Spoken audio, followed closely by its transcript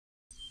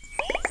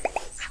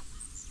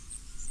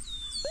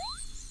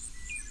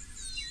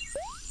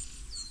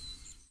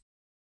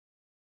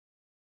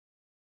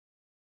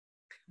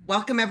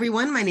Welcome,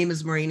 everyone. My name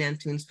is Marina,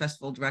 Antunes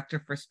Festival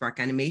Director for Spark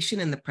Animation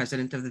and the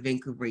President of the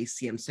Vancouver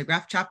ACM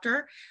SIGGRAPH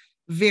chapter.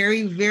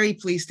 Very, very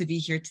pleased to be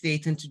here today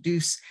to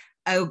introduce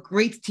a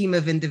great team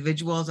of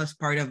individuals as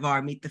part of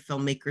our Meet the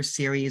Filmmakers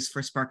series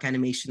for Spark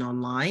Animation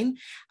Online.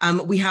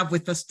 We have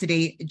with us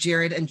today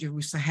Jared and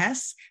Jerusha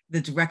Hess,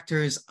 the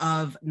directors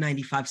of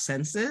 95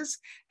 Senses,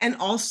 and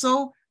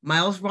also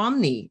Miles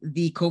Romney,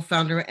 the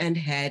co-founder and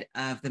head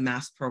of the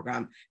MAST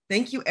Program.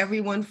 Thank you,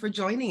 everyone, for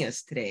joining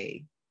us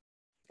today.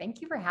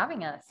 Thank you for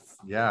having us.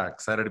 Yeah,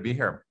 excited to be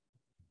here.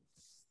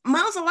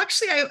 Miles,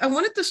 I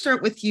wanted to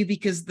start with you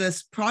because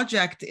this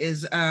project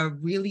is a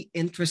really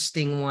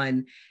interesting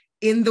one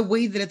in the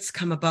way that it's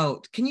come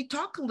about. Can you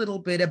talk a little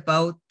bit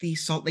about the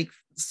Salt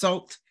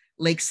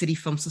Lake City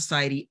Film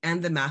Society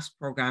and the MAST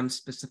program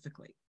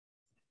specifically?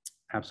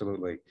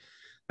 Absolutely.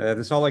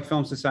 The Salt Lake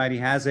Film Society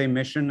has a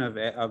mission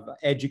of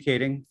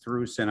educating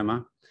through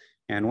cinema.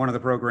 And one of the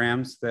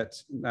programs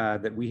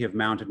that we have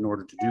mounted in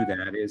order to do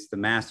that is the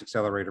MAST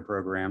Accelerator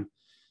program.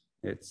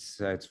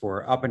 It's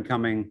for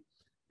up-and-coming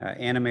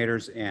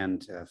animators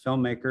and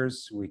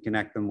filmmakers. We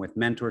connect them with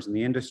mentors in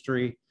the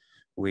industry.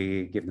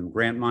 We give them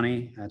grant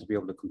money to be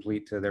able to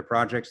complete their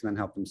projects and then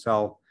help them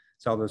sell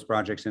those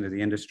projects into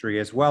the industry,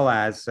 as well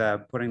as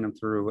putting them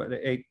through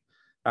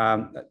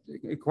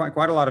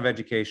quite a lot of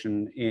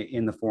education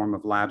in the form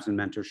of labs and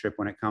mentorship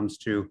when it comes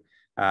to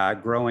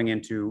growing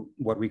into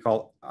what we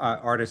call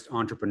artist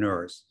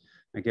entrepreneurs,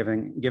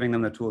 giving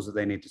them the tools that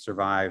they need to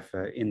survive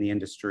in the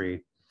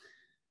industry.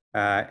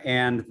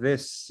 And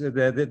this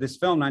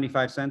film,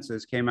 95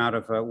 Senses, came out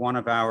of one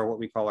of our, what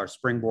we call our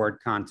springboard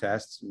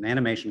contests, an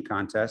animation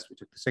contest. We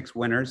took the 6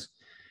 winners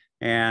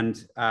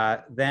and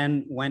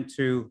then went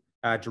to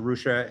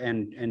Jerusha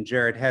and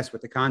Jared Hess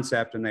with the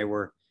concept, and they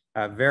were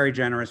very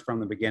generous from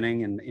the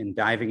beginning in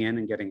diving in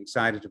and getting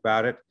excited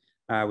about it.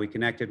 We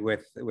connected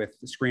with the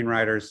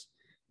screenwriters,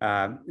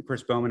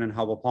 Chris Bowman and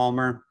Hubbel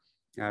Palmer,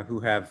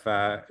 who have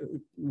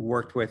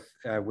worked with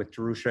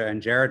Jerusha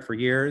and Jared for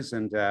years,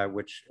 and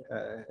who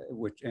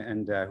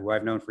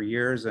I've known for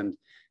years, and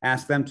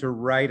asked them to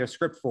write a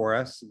script for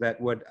us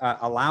that would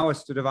allow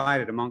us to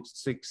divide it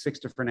amongst six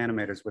different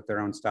animators with their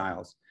own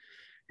styles.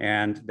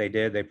 And they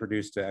did. They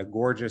produced a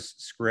gorgeous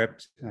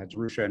script.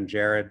 Jerusha and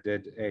Jared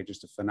did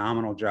just a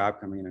phenomenal job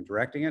coming in and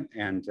directing it,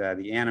 and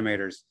the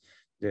animators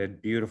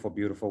did beautiful,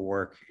 beautiful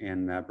work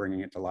in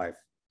bringing it to life.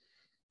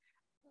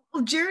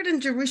 Well, Jared and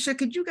Jerusha,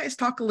 could you guys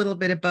talk a little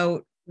bit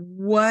about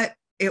what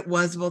it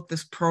was about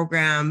this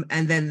program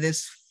and then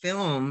this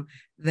film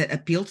that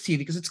appealed to you?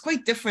 Because it's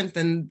quite different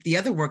than the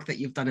other work that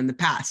you've done in the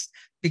past,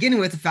 beginning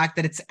with the fact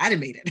that it's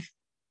animated.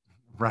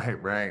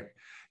 Right.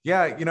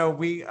 Yeah,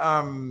 we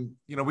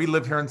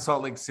live here in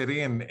Salt Lake City,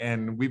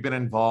 and we've been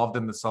involved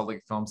in the Salt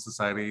Lake Film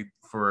Society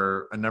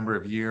for a number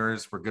of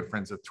years. We're good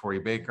friends with Tori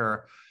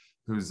Baker,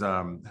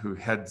 who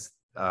heads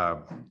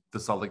the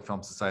Salt Lake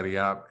Film Society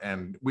up,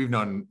 and we've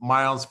known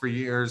Miles for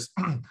years.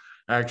 I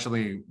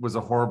actually was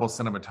a horrible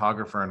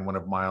cinematographer in one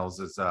of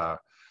Miles's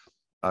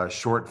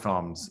short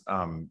films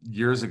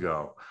years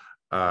ago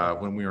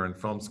when we were in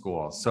film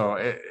school.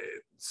 So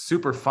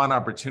super fun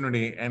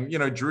opportunity. And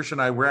Jerusha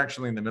and I, we're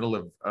actually in the middle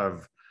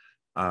of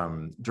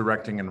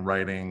directing and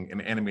writing an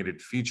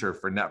animated feature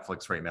for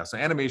Netflix right now. So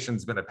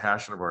animation's been a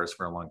passion of ours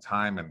for a long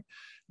time, and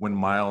when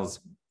Miles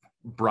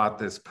brought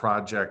this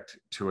project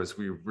to us,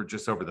 we were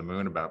just over the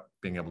moon about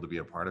being able to be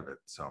a part of it.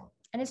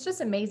 And it's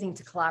just amazing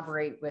to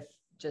collaborate with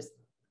just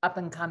up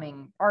and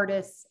coming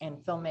artists and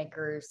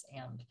filmmakers,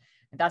 and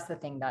that's the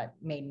thing that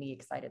made me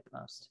excited the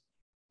most.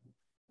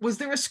 Was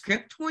there a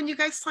script when you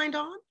guys signed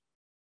on?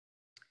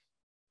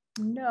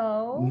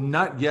 No,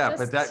 not yet,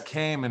 but that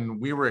came, and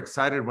we were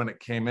excited when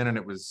it came in, and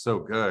it was so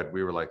good.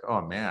 We were like,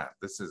 oh man,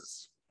 this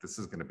is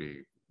going to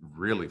be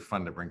really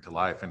fun to bring to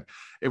life. And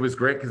it was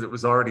great because it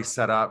was already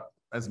set up,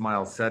 as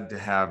Miles said, to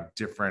have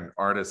different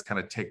artists kind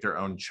of take their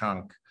own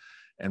chunk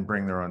and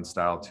bring their own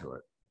style to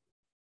it.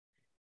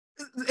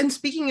 And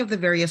speaking of the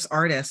various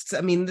artists, I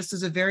mean, this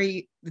is a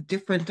very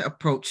different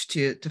approach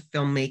to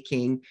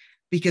filmmaking,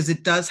 because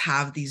it does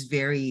have these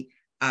very,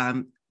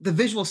 the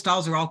visual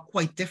styles are all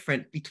quite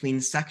different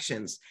between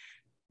sections.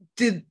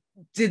 Did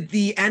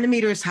the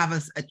animators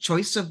have a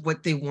choice of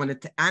what they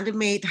wanted to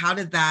animate? How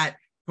did that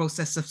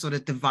process of sort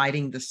of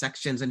dividing the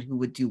sections and who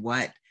would do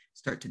what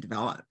start to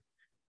develop?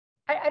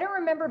 I don't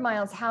remember,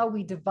 Miles, how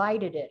we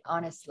divided it,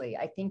 honestly.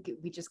 I think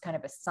we just kind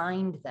of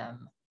assigned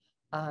them,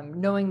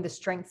 knowing the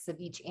strengths of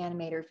each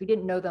animator. We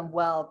didn't know them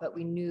well, but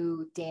we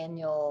knew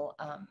Daniel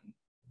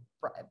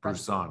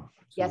Brousson.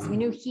 Yes, we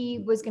knew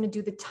he was going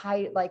to do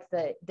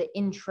the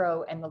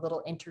intro and the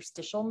little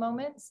interstitial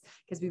moments,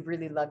 because we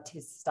really loved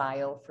his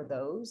style for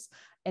those.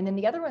 And then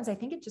the other ones, I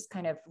think it just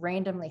kind of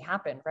randomly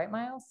happened, right,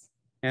 Miles?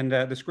 And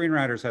the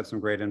screenwriters had some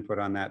great input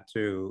on that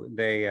too.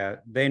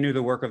 They knew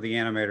the work of the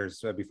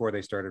animators before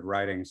they started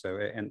writing, so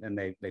and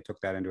they took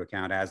that into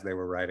account as they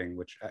were writing,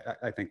 which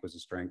I think was a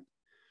strength.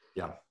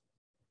 Yeah.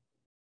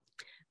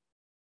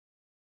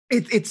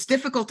 It's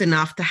difficult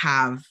enough to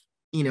have,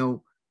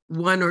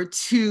 one or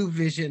two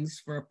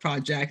visions for a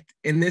project.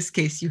 In this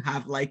case, you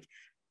have like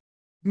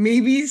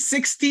maybe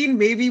 16,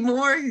 maybe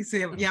more. So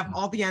you have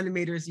all the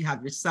animators, you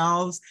have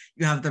yourselves,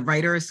 you have the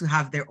writers who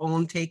have their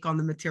own take on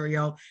the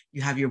material,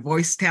 you have your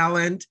voice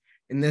talent,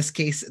 in this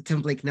case,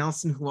 Tim Blake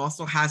Nelson, who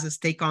also has his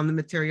take on the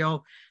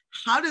material.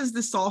 How does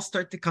this all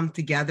start to come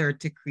together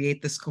to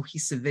create this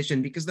cohesive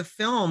vision? Because the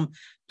film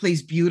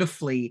plays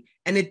beautifully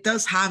and it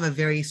does have a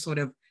very sort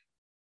of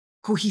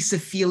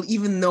cohesive feel,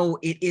 even though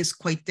it is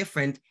quite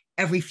different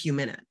every few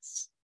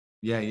minutes.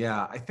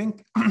 Yeah. I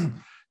think,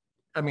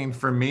 I mean,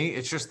 for me,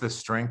 it's just the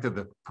strength of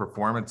the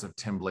performance of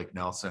Tim Blake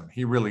Nelson.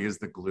 He really is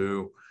the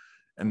glue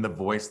and the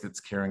voice that's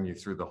carrying you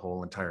through the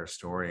whole entire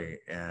story.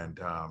 And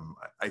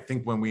I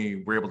think when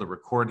we were able to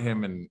record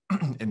him in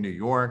New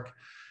York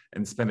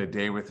and spend a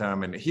day with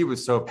him, and he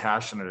was so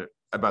passionate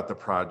about the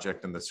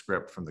project and the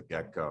script from the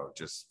get-go,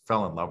 just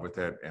fell in love with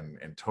it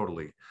and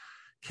totally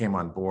came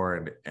on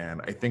board.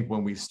 And I think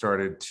when we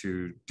started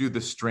to do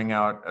the string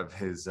out of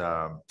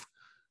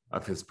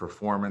his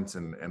performance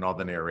and all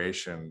the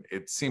narration,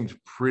 it seemed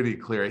pretty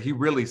clear. He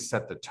really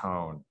set the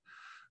tone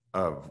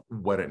of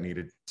what it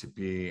needed to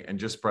be and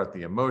just brought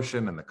the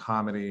emotion and the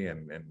comedy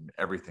and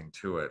everything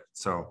to it.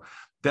 So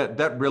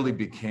that really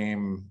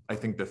became, I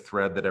think, the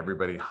thread that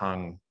everybody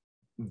hung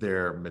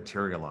their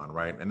material on,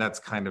 right? And that's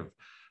kind of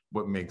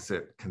what makes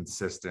it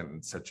consistent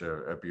and such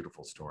a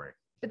beautiful story.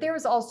 But there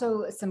was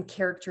also some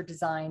character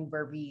design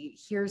where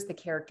here's the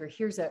character,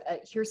 here's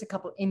a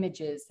couple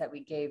images that we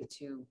gave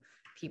to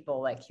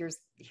people, like here's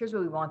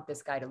what we want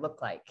this guy to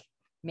look like.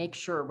 Make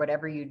sure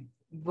whatever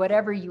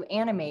you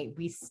animate,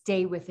 we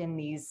stay within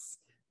these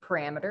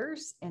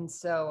parameters. And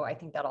so I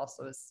think that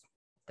also is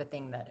the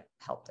thing that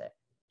helped it.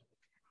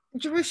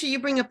 Jerusha, you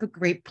bring up a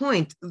great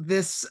point.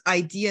 This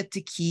idea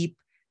to keep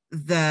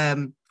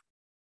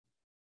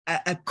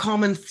a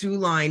common through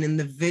line in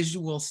the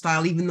visual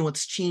style, even though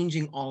it's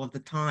changing all of the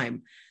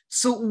time.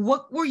 So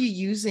what were you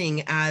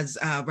using as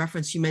a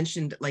reference? You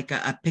mentioned like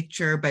a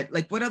picture, but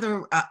like what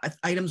other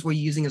items were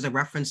you using as a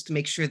reference to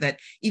make sure that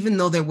even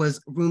though there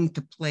was room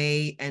to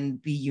play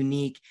and be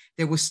unique,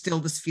 there was still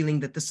this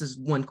feeling that this is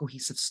one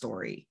cohesive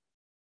story?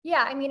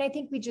 Yeah, I mean, I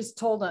think we just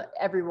told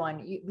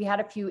everyone, we had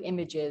a few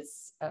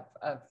images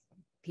of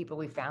people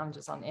we found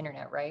just on the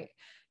internet, right?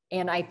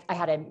 And I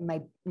had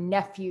my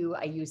nephew,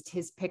 I used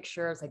his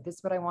picture. I was like, this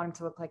is what I want him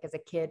to look like as a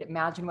kid.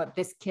 Imagine what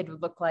this kid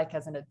would look like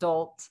as an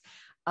adult.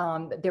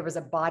 There was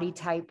a body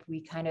type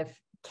we kind of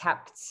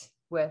kept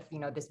with,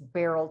 this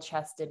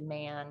barrel-chested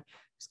man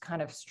who's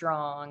kind of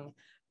strong.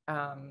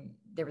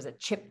 There was a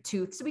chipped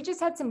tooth. So we just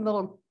had some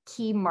little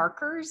key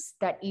markers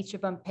that each of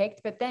them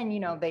picked. But then,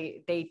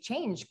 they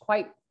changed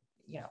quite,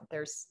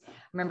 I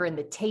remember in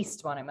the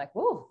taste one, I'm like,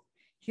 whoa,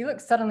 he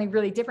looks suddenly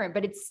really different,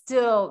 but it's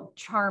still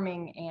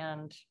charming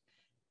and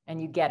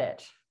you get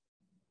it.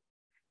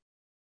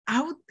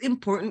 How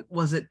important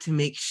was it to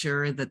make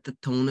sure that the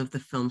tone of the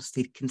film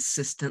stayed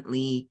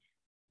consistently,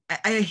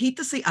 I hate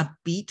to say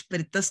upbeat, but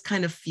it does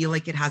kind of feel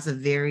like it has a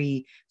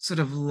very sort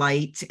of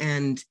light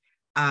and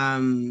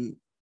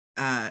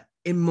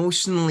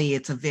emotionally,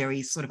 it's a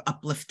very sort of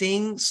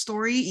uplifting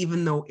story,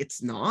 even though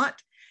it's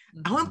not.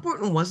 Mm-hmm. How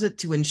important was it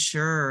to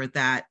ensure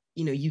that,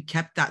 you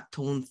kept that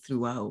tone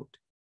throughout?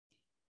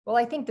 Well,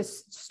 I think the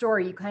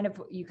story, you kind of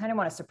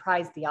want to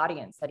surprise the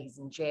audience that he's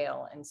in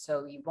jail. And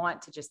so you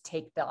want to just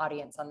take the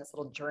audience on this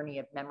little journey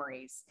of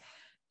memories.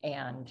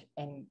 And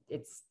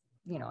it's,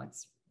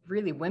 it's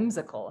really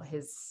whimsical,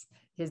 his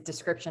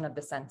description of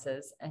the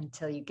senses,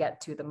 until you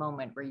get to the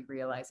moment where you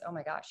realize, oh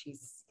my gosh,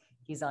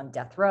 he's on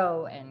death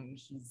row and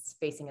he's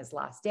facing his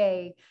last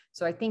day.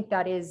 So I think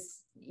that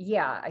is,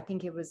 I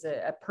think it was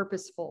a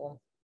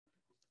purposeful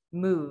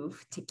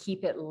move to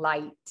keep it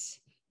light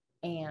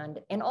and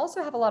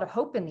also have a lot of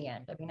hope in the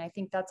end. I mean, I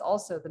think that's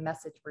also the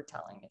message we're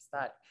telling, is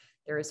that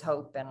there is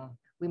hope, and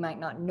we might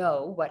not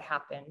know what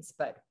happens,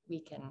 but we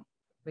can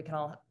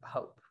all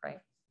hope, right?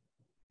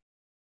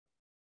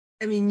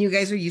 I mean, you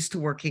guys are used to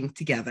working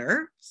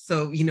together.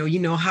 So, you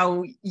know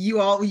how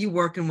you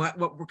work and what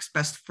works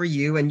best for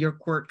you and your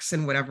quirks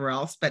and whatever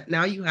else. But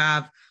now you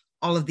have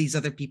all of these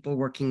other people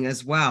working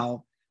as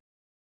well.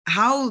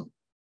 How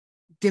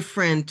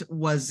different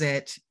was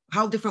it?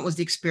 How different was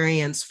the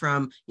experience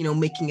from,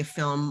 making a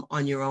film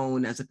on your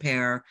own as a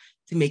pair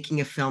to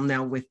making a film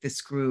now with this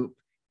group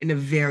in a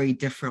very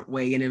different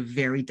way, in a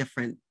very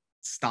different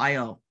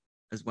style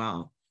as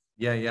well?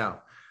 Yeah,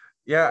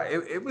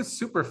 it was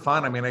super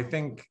fun. I mean, I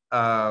think,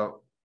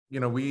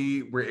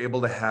 we were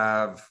able to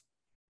have,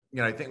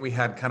 I think we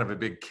had kind of a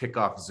big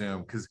kickoff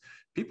Zoom because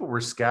people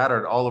were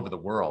scattered all over the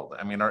world.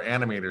 I mean, our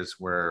animators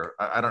were,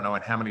 I don't know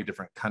in how many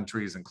different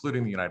countries,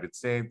 including the United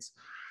States.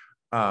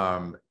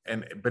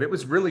 But it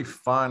was really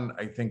fun,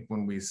 I think,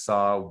 when we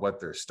saw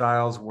what their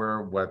styles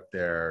were, what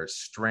their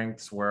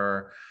strengths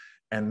were,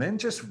 and then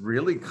just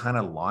really kind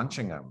of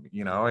launching them.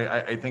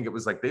 I think it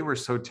was like they were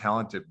so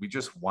talented. We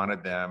just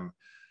wanted them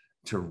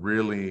to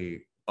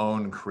really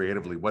own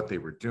creatively what they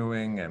were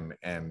doing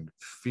and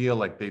feel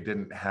like they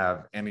didn't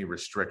have any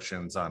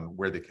restrictions on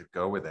where they could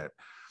go with it.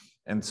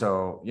 And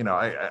so,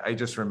 I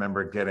just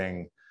remember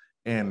getting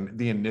in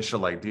the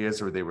initial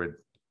ideas where they would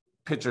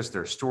pitch us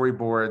their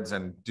storyboards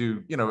and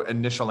do, you know,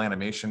 initial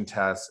animation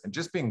tests, and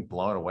just being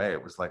blown away.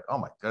 It was like, oh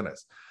my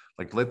goodness,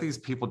 like let these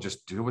people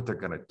just do what they're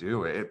going to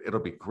do. It'll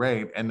be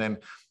great. And then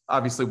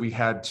obviously we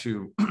had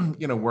to,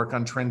 you know, work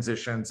on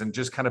transitions and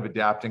just kind of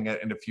adapting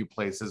it in a few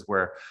places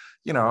where,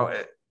 you know,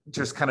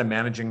 just kind of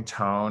managing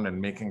tone and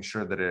making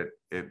sure that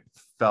it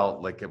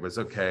felt like it was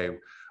okay.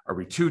 Are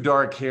we too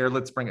dark here?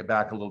 Let's bring it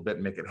back a little bit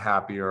and make it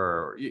happier,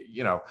 or,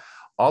 you know,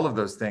 all of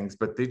those things.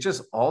 But they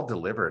just all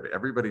delivered.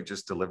 Everybody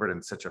just delivered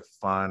in such a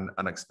fun,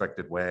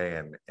 unexpected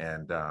way.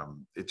 And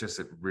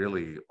it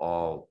really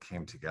all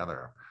came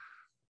together.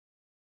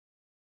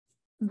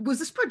 Was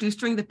this produced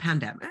during the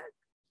pandemic?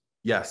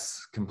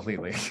 Yes,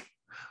 completely.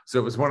 So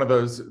it was one of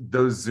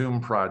those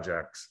Zoom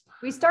projects.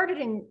 We started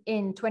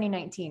in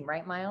 2019,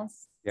 right,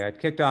 Miles? Yeah, it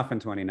kicked off in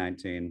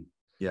 2019.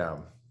 Yeah.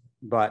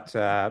 But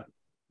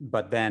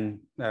then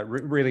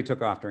really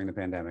took off during the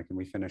pandemic, and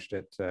we finished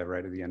it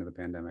right at the end of the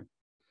pandemic.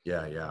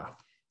 Yeah.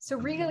 So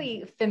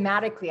really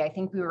thematically, I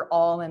think we were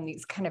all in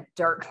these kind of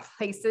dark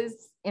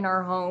places in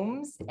our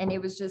homes. And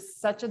it was just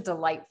such a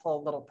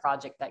delightful little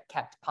project that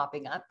kept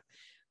popping up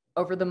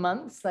over the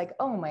months. Like,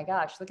 oh my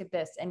gosh, look at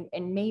this. And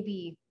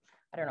maybe,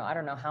 I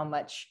don't know how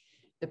much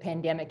the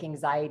pandemic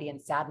anxiety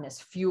and sadness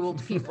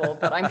fueled people,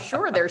 but I'm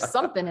sure there's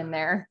something in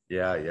there.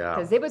 Yeah.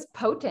 Because it was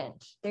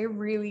potent. They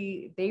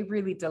really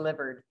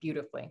delivered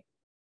beautifully.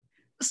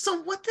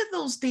 So what did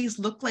those days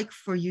look like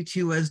for you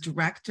two as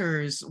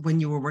directors when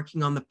you were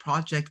working on the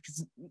project?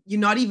 Because you're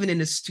not even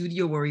in a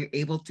studio where you're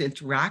able to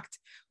interact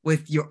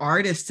with your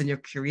artists and your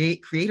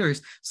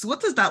creators. So what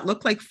does that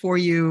look like for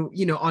you,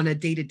 you know, on a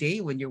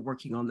day-to-day when you're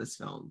working on this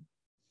film?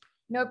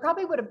 No, it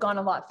probably would have gone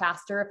a lot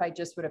faster if I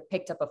just would have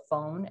picked up a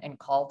phone and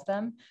called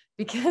them,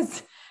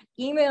 because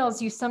emails,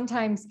 you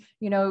sometimes,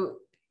 you know,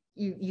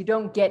 you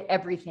don't get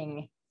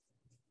everything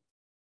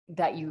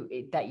that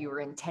you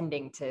were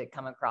intending to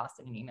come across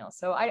in an email.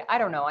 So I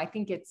don't know. I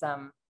think it's,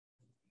 you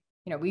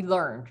know, we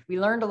learned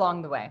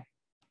along the way.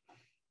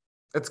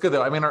 That's good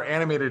though. I mean, our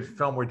animated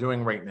film we're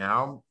doing right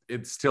now,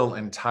 it's still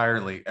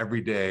entirely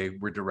every day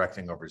we're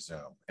directing over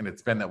Zoom. And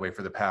it's been that way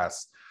for the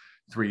past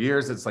 3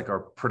 years. It's like our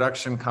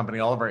production company,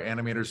 all of our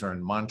animators are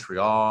in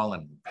Montreal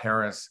and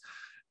Paris.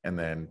 And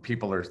then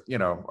people are, you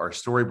know, our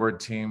storyboard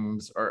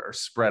teams are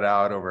spread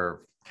out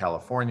over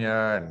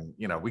California, and,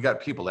 you know, we got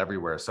people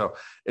everywhere. So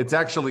it's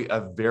actually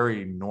a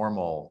very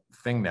normal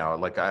thing now.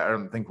 Like, I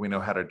don't think we know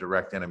how to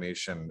direct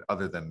animation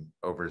other than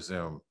over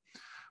Zoom,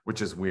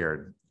 which is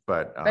weird.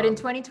 But in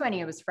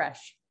 2020, it was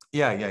fresh.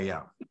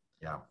 Yeah.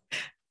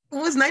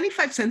 Was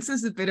 95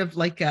 Senses a bit of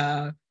like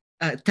a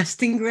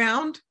testing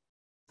ground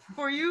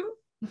for you?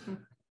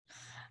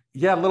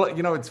 Yeah, a little,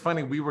 you know, it's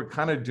funny. We were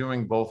kind of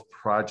doing both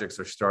projects,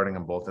 or starting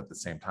them both at the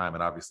same time.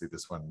 And obviously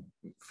this one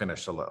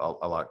finished a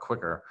lot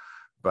quicker,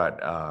 but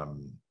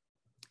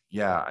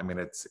yeah, I mean,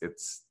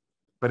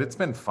 but it's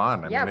been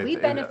fun. I mean, we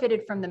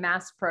benefited from the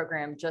MAST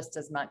program just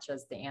as much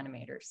as the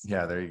animators.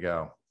 Yeah, there you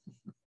go.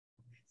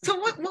 So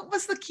what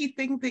was the key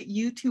thing that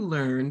you two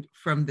learned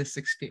from this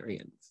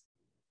experience?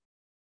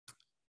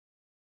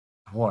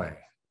 Boy,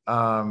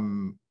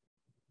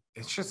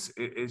 it's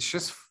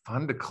just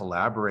fun to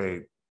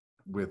collaborate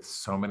with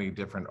so many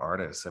different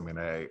artists. I mean,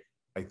 I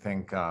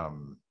think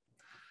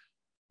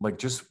like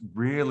just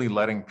really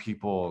letting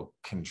people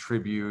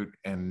contribute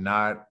and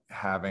not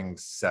having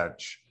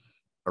such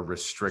a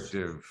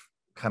restrictive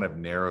kind of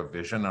narrow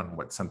vision on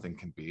what something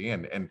can be.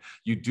 And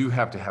you do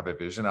have to have a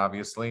vision,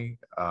 obviously,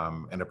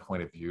 and a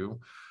point of view,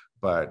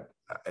 but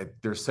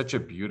there's such a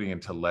beauty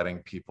into letting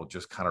people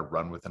just kind of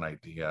run with an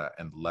idea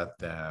and let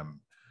them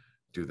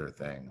do their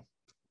thing.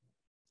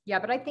 Yeah,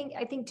 but I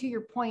think to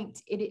your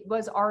point, it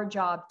was our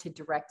job to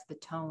direct the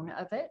tone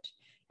of it,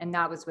 and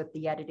that was with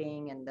the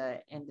editing and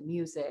the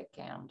music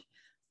and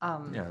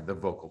the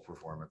vocal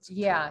performance.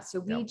 Yeah, so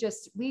we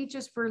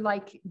just were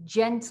like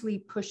gently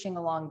pushing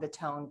along the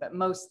tone, but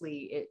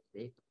mostly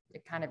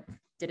it kind of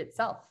did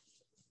itself.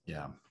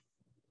 Yeah.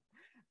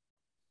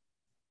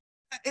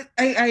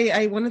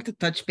 I wanted to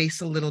touch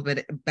base a little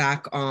bit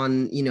back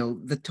on, you know,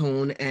 the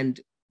tone and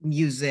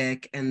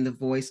music and the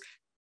voice.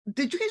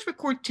 Did you guys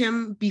record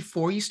Tim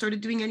before you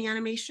started doing any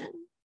animation?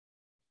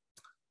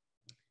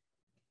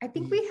 I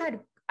think we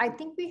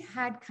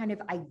had kind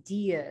of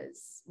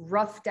ideas,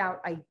 roughed out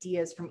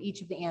ideas from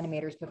each of the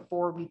animators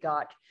before we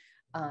got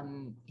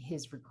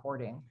his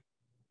recording.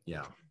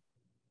 Yeah.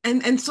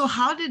 And so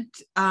how did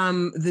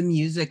the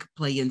music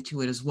play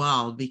into it as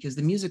well? Because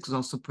the music is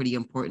also pretty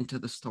important to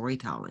the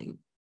storytelling.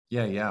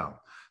 Yeah.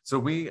 So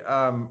we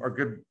are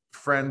good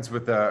friends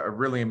with a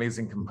really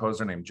amazing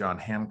composer named John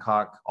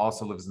Hancock,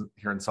 also lives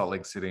here in Salt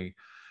Lake City.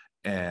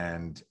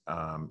 And,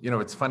 you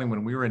know, it's funny,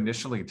 when we were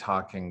initially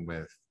talking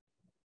with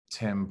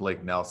Tim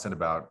Blake Nelson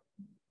about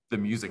the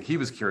music, he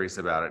was curious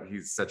about it.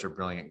 He's such a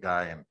brilliant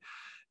guy,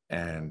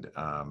 and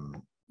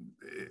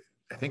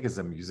I think is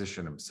a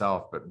musician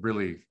himself, but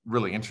really,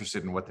 really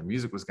interested in what the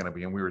music was going to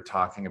be. And we were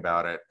talking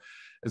about it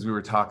as we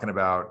were talking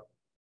about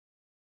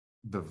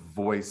the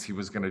voice he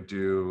was going to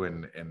do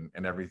and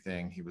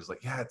everything. He was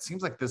like, yeah, it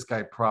seems like this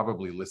guy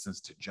probably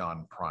listens to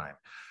John Prine,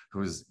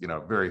 who's, you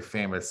know, very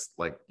famous,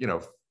 like, you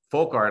know,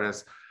 folk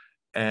artist.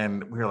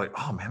 And we were like,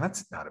 oh man,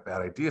 that's not a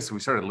bad idea. So we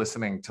started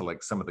listening to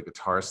like some of the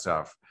guitar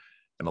stuff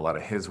and a lot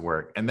of his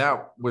work. And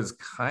that was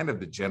kind of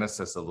the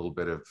genesis a little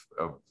bit of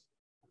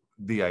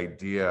the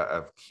idea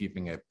of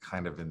keeping it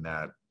kind of in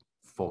that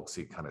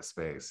folksy kind of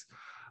space.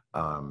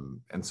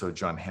 And so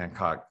John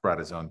Hancock brought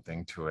his own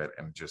thing to it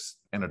and just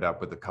ended up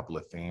with a couple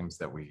of themes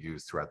that we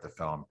use throughout the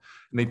film.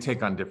 And they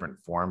take on different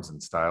forms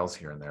and styles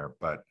here and there,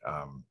 but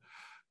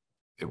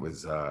it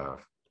was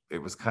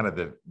kind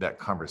of that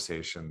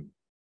conversation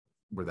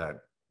where that,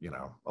 you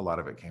know, a lot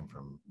of it came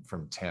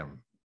from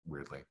Tim,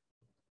 weirdly.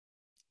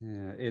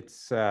 Yeah,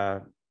 it's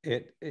a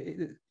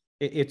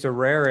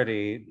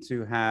rarity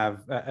to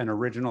have an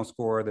original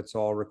score that's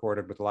all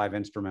recorded with live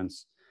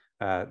instruments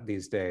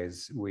these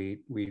days. We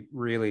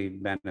really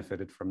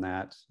benefited from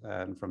that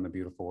and from the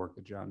beautiful work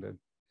that John did.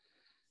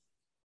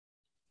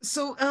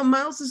 So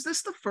Miles, is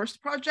this the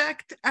first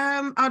project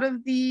out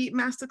of the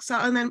MAST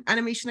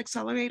Animation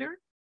Accelerator?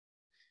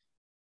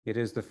 It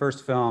is the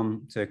first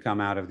film to come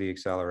out of the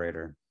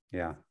Accelerator.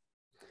 Yeah.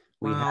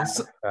 Wow.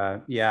 I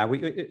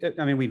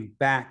mean, we've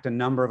backed a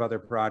number of other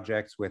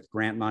projects with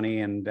grant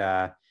money and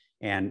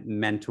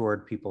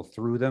mentored people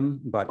through them.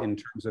 But in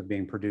terms of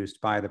being produced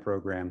by the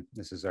program,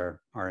 this is our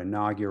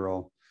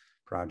inaugural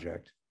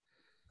project.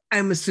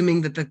 I'm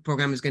assuming that the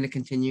program is going to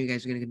continue. You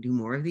guys are going to do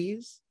more of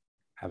these?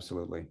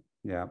 Absolutely.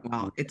 Yeah.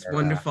 Wow, it's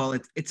wonderful.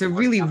 It's a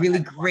really, really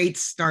great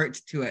start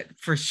to it,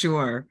 for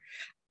sure.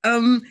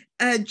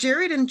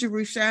 Jared and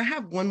Jerusha, I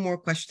have one more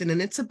question,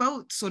 and it's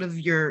about sort of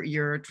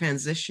your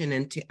transition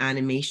into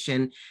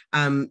animation.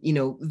 You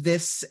know,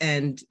 this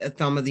and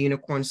Thelma the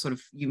Unicorn, sort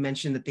of, you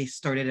mentioned that they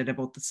started at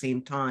about the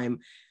same time.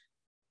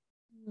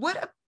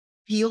 What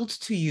appealed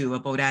to you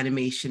about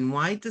animation?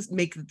 Why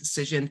make the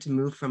decision to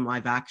move from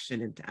live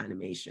action into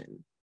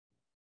animation?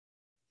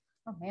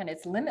 Oh man,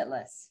 it's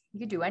limitless. You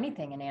could do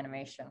anything in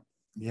animation.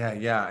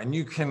 Yeah. And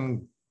you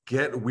can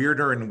get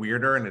weirder and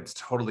weirder, and it's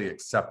totally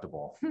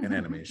acceptable in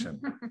animation.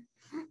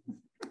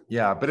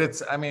 Yeah, but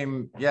it's, I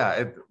mean,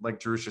 yeah, like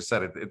Jerusha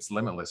said, it's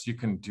limitless. You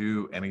can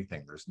do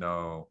anything.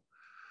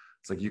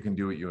 It's like you can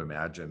do what you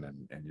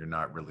imagine, and you're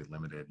not really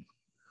limited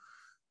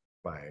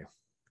by,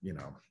 you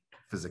know,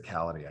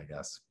 physicality, I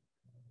guess.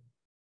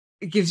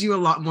 It gives you a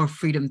lot more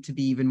freedom to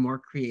be even more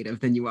creative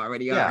than you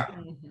already are. Yeah,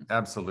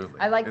 absolutely.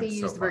 I like they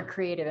use the word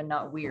creative and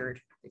not weird.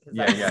 Because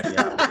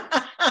yeah.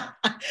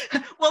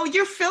 Well,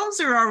 your films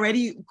are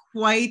already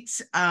quite,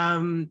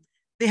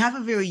 they have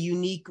a very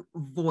unique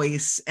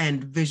voice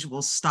and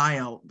visual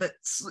style that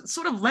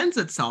sort of lends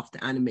itself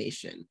to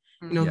animation.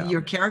 You know,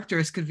 your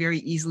characters could very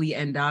easily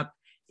end up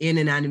in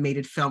an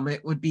animated film.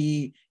 It would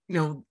be, you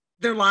know,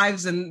 their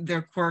lives and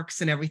their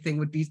quirks and everything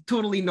would be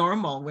totally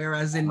normal,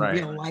 whereas in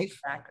real life,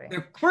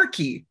 they're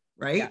quirky,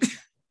 right? Yeah.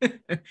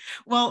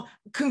 Well,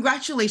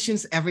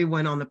 congratulations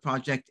everyone on the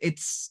project.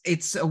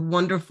 It's a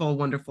wonderful,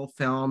 wonderful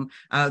film.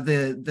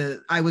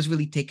 I was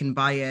really taken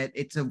by it.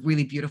 It's a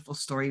really beautiful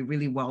story,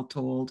 really well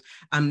told.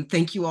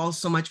 Thank you all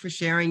so much for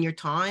sharing your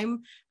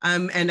time.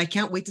 And I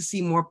can't wait to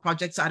see more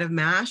projects out of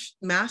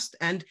MAST,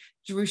 and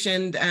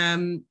Jerusha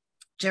and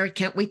Jared,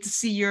 can't wait to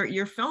see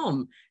your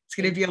film. It's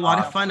going to be a lot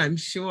of fun, I'm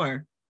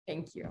sure.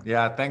 Thank you.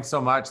 Yeah, thanks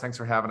so much. Thanks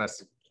for having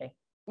us. Okay.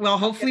 Well,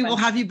 hopefully we'll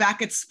have you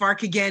back at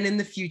Spark again in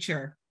the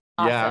future.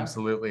 Awesome. Yeah,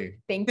 absolutely.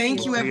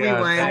 Thank you,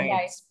 everyone. Bye,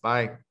 guys.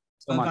 Bye.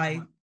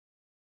 Bye-bye.